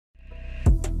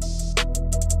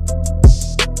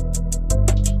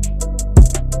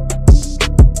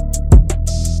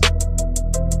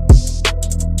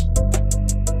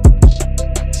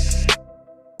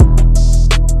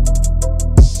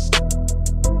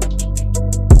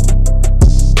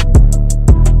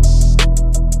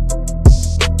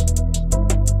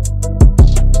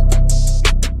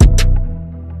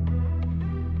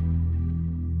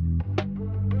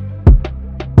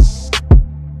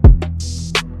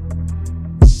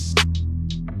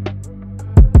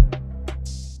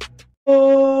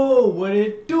what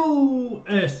it do?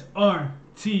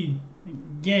 SRT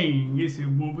gang. It's your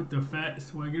boy with the fat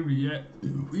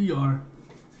SwaggyReacts. We are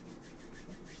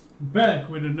back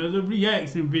with another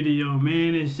reaction video,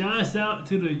 man. And shouts out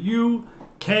to the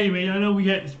UK, man. Y'all know we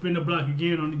had to spin the block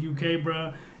again on the UK,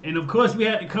 bro. And of course, we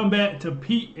had to come back to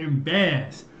Pete and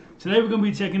Baz. Today we're gonna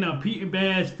be checking out Pete and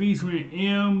Baz featuring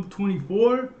M24.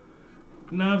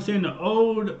 You know what I'm saying? The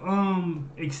old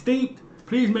Extinct.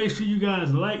 Please make sure you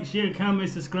guys like, share, comment,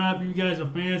 subscribe if you guys are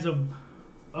fans of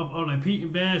like Pete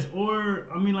and Baz, or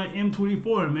I mean like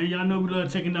M24, man. Y'all know we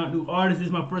love checking out new artists. This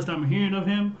is my first time hearing of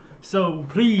him. So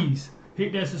please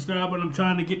hit that subscribe button. I'm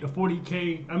trying to get to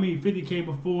 50K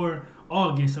before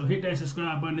August. So hit that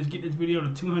subscribe button. Let's get this video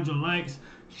to 200 likes.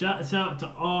 Shouts out to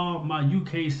all my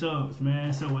UK subs,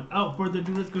 man. So without further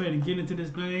ado, let's go ahead and get into this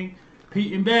thing.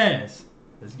 Pete and Baz.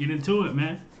 Let's get into it,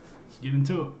 man. Let's get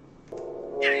into it.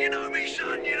 Yeah, you know me,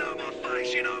 son. You know my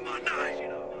face. You know my name.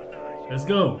 Let's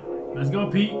go. Let's go,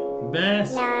 Pete.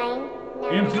 Baz.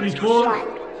 M24.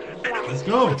 Let's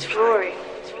go.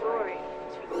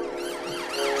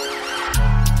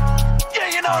 Yeah,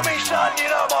 you know me, son. You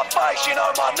know my face. You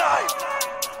know my name.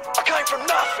 I came from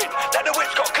nothing. Then the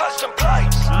whip's got custom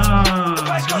plates.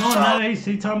 Come on now. He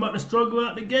talking about the struggle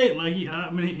out the gate. Like he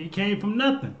came from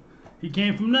nothing. He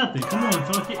came from nothing. Come on,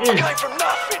 talk your ear. I came from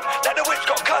nothing. Then the whip's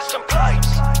got custom plates.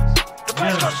 The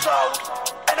place got sold,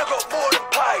 and I got more than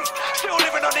paid. Still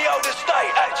living on the old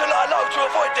estate, acting like low to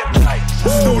avoid them plates.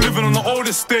 Still living on the old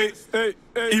estate,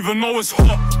 even though it's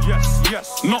hot.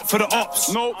 Yes. Not for the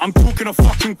ops. No, I'm talking to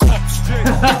fucking cops.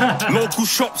 Local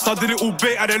shops, I did it all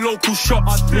bait at their local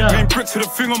shops. Main bricks with a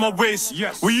thing on my waist.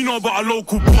 Yes. Well, you know about a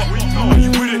local pop. Are you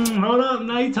with it? Hold up,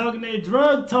 now you talking that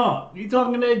drug talk. You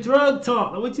talking that drug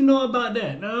talk. What you know about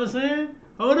that? Know what I'm saying?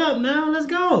 Hold up now, let's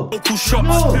go. Local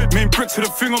shops, main bricks with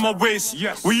a thing on my waist.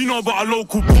 Yes. Well, you know about a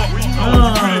local pop. Are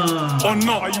you with it? Or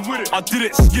not? Are you with it? I did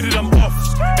it, skidded, I'm off.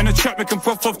 In the trap making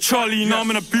puff off Charlie. Now I'm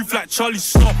in a booth like Charlie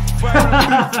Sloth.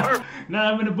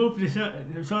 Now I'm in the booth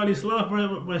with Charlie Sloth,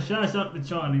 but shouts out to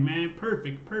Charlie, man.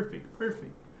 Perfect.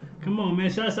 Come on,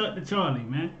 man. Shouts out to Charlie,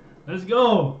 man. Let's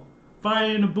go.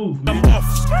 Fire in the booth, man. I'm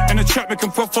off. In the trap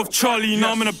making puff off Charlie.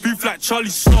 Now I'm in a booth like Charlie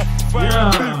Sloth.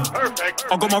 Yeah.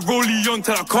 I got my rollie on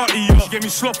till I can't eat up. She gave me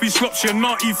sloppy slop, she a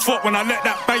naughty fuck. When I let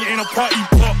that bang in a party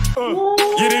pop.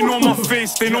 Yeah, they know my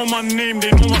face, they know my name,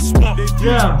 they know my spot.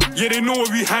 Yeah, they know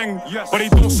where we hang, but they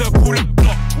don't sell cool and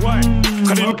block.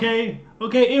 Okay,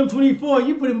 M24,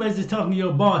 you pretty much just talking to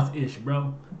your boss-ish, bro.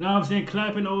 Know what I'm saying?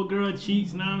 Clapping old girl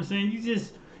cheeks, know what I'm saying?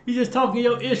 You just talking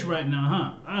your ish right now,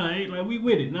 huh? Alright, like we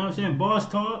with it, know what I'm saying? Boss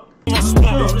talk. Let's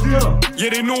go. Yeah,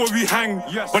 they know where we hang,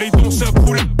 but they don't sell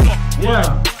cool and block.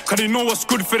 Yeah. Cause they know what's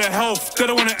good for their health. They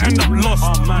don't wanna end up lost.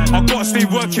 I gotta stay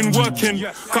working.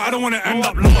 Cause I don't wanna end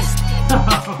up lost.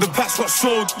 The packs got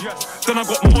sold, then I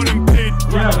got more than paid.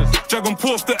 Dragon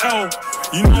Paw off the L,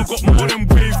 you know I got more than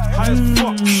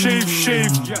waved. Shave,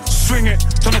 swing it,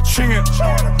 tryna ching it.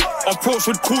 Approach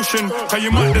with caution, cause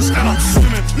you might just end up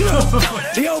swimming.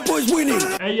 The old boy's winning.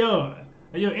 Hey yo,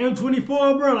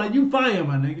 M24, bro, like you fire,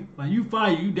 my nigga. Like you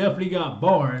fire, you definitely got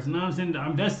bars. You know what I'm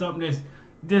saying? That's something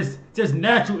that's just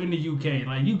natural in the UK.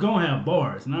 Like you gonna have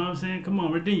bars. You know what I'm saying? Come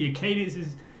on, Redeem, your cadence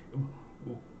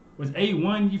was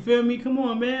A1, you feel me? Come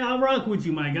on, man, I rock with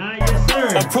you, my guy. Yes,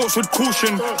 sir. Approach with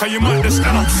caution, cause you might just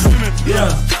end up swimming. Yeah.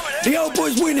 The old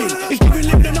boy's winning. He's giving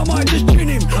living and I might just chin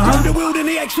him. The wheel and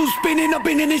the axle spinning. I've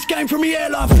been in this game from the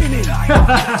airline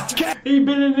finning. He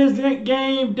been in this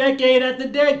game decade after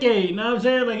decade. Know what I'm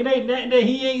saying? Like it ain't nothing that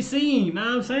he ain't seen. Know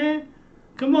what I'm saying?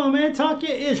 Come on, man, talk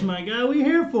your ish, my guy. We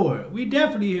here for it. We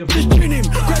definitely here for it. Just chin him.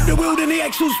 Grab the wheel and the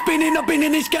axle spinning. I've been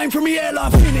in this game from the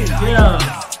airline finning. Yeah.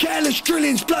 Careless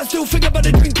drillings, blood still think about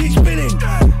the drink keep spilling.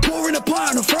 Pouring a pie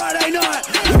on a Friday night.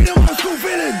 We don't want school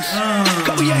villains.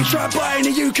 Couple yanks tried by in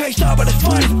the UK style, but it's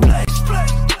fine place.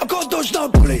 I've got to dodge no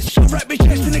bullets. I wrap my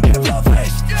chest in a Kevlar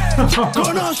vest. Got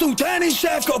an Arsenal down in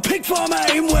south, got a pig farm out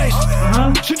in west.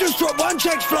 So just drop one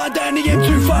check, fly down the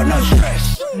M25, no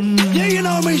stress. Yeah, you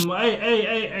know me.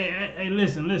 Hey,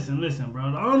 listen, bro.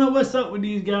 I don't know what's up with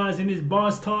these guys in this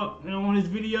boss talk, you know, on this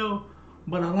video,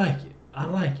 but I like it. I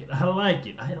like it.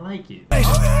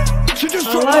 So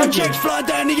just drop one checks, fly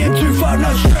down the M25,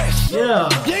 no stress.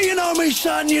 Yeah, you know me,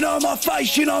 son, you know my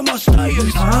face, you know my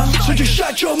status. So just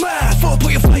shut your mouth or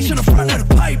put your face in the front of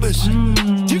the papers.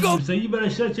 So you better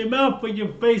shut your mouth for your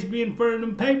face being in front of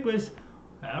them papers.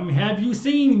 I mean, have you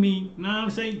seen me? Know what I'm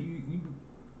saying?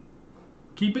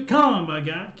 Keep it calm, my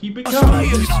guy. Keep it calm.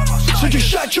 So just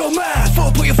shut your mouth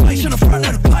or put your face in the front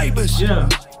of the papers. Yeah.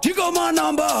 You got my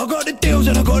number, I got the deals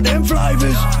and I got them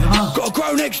flavours. Got a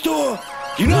grow next door,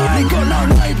 You know I ain't got no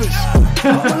neighbours.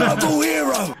 I'm a local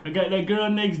hero. I got that girl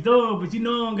next door, but you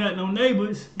know I don't got no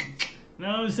neighbors. Know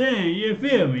what I'm saying? You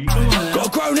feel me? Come on now. Got a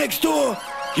girl next door.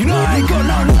 You know I ain't got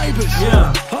no neighbours.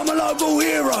 Yeah. I'm a local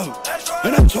hero.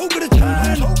 And I'm talking to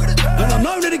town. And I'm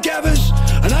known to the gathers.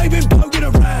 And they've been poking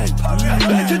around.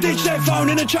 Had to ditch that phone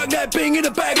and chuck that bing in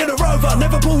the back of the Rover.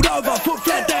 Never pulled over, foot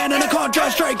flat down, and I can't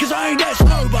drive straight cause I ain't that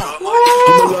sober.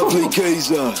 I'm a lovely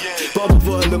geezer, but I'm a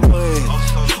violent man.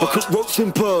 I cook rocks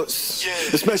in pots,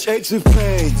 I smash eggs with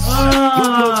pans.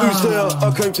 Look who's there,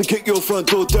 I came to kick your front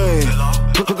door down.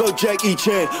 I go Jackie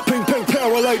Chan, ping ping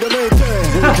pow, I lay the man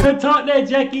down. Talk that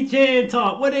Jackie Chan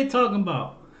talk. What they talking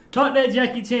about? Talk that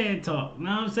Jackie Chan talk. Know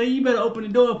what I'm saying? You better open the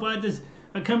door if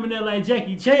I come in there like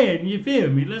Jackie Chan. You feel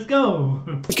me? Let's go.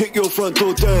 Kick your front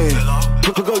door down.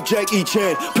 I go Jackie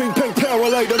Chan, ping ping pow, I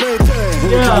lay the man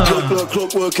down. Yeah.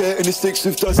 Clockwork out and the sticks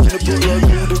with dust in the pit like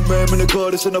golden man in the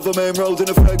car. There's another man rolled in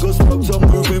a flag, got smoked, I'm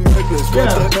moving reckless.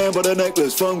 Got that man by the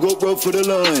necklace, phone got robbed for the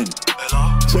line.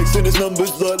 Texting his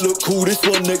numbers like, look cool, this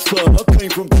one next time. I came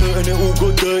from dirt and it all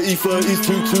got dirty. 30s,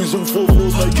 2 2s and 4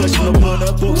 4s, made cash in the burn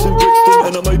that box in Brixton.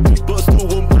 And I made big but I still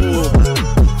want more.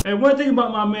 And one thing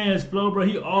about my man's flow, bro,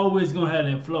 he always gonna have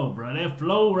that flow, bro. That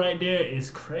flow right there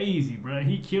is crazy, bro.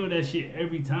 He killed that shit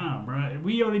every time, bro.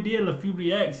 We only did a few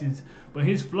reactions, but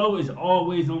his flow is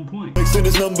always on point. Texting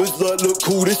his numbers like, look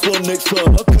cool, this one next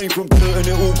time. I came from dirt and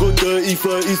it all got dirty.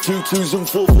 30s, 2 2s and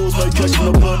 4 4s, made cash in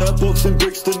the burn that box in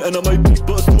Brixton. And I made big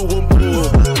but I still want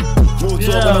more. More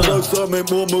time on the road, so I meant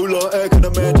more moolah. How can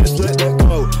a man just let that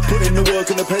go? Put in the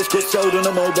work and the pets got sold on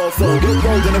a mobile phone. Get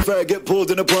rolled in a fag, get poured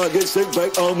in a pint, get sent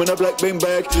back home in a black bin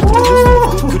bag. Could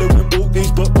have went bought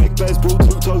these, but big bags brought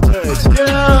 2 toe tags.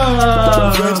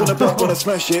 Yeah. Friends on the back when I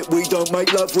smash it. We don't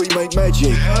make love, we make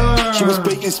magic. She was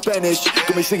speaking Spanish,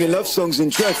 got me singing love songs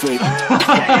in traffic.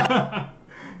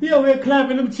 Yo, we're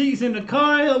clapping them cheeks in the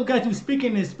car. Yo, got you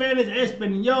speaking in Spanish,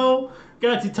 Espanol.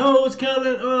 Got your toes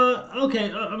curling.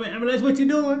 Okay. I mean, that's what you're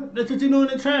doing. That's what you're doing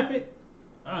in traffic.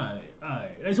 Alright.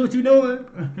 That's what you're doing.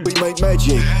 We make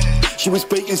magic. She was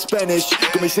speaking Spanish,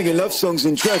 got me singing love songs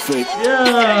in traffic.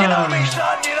 Yeah. You know me,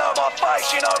 son, you know my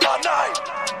face, you know my name.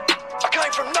 I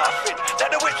came from nothing,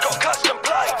 then the whip's got custom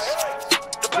plates.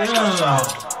 The best got sold,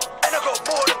 and I got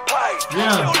more than paid.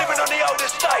 Still living on the old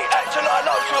estate, acting like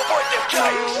low to avoid them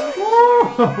chains.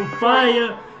 Woo!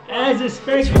 Fire, as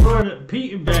expected for the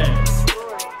Pete and Bass.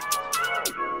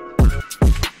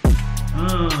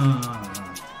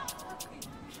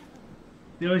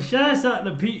 Yo, shouts out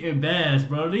to Pete and Bass,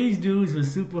 bro. These dudes were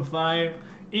super fire.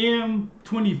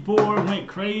 M24 went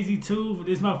crazy too.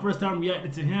 This is my first time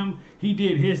reacting to him. He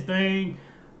did his thing.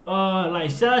 Like,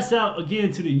 shouts out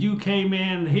again to the UK,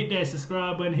 man. Hit that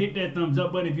subscribe button, hit that thumbs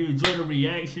up button if you enjoyed the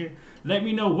reaction. Let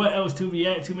me know what else to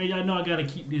react to, man. Y'all know I gotta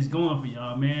keep this going for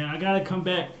y'all, man. I gotta come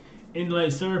back and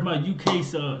like serve my UK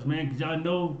subs, man, because y'all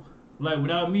know, like,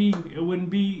 without me, it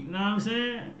wouldn't be, you know what I'm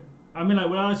saying? I mean, like,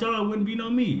 without y'all, it wouldn't be no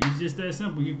me. It's just that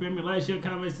simple. You feel me? Like, share,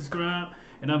 comment, subscribe.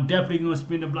 And I'm definitely going to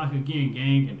spin the block again,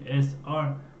 gang. And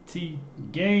SRT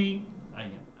gang. I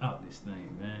am out this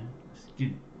thing, man. Let's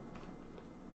get it.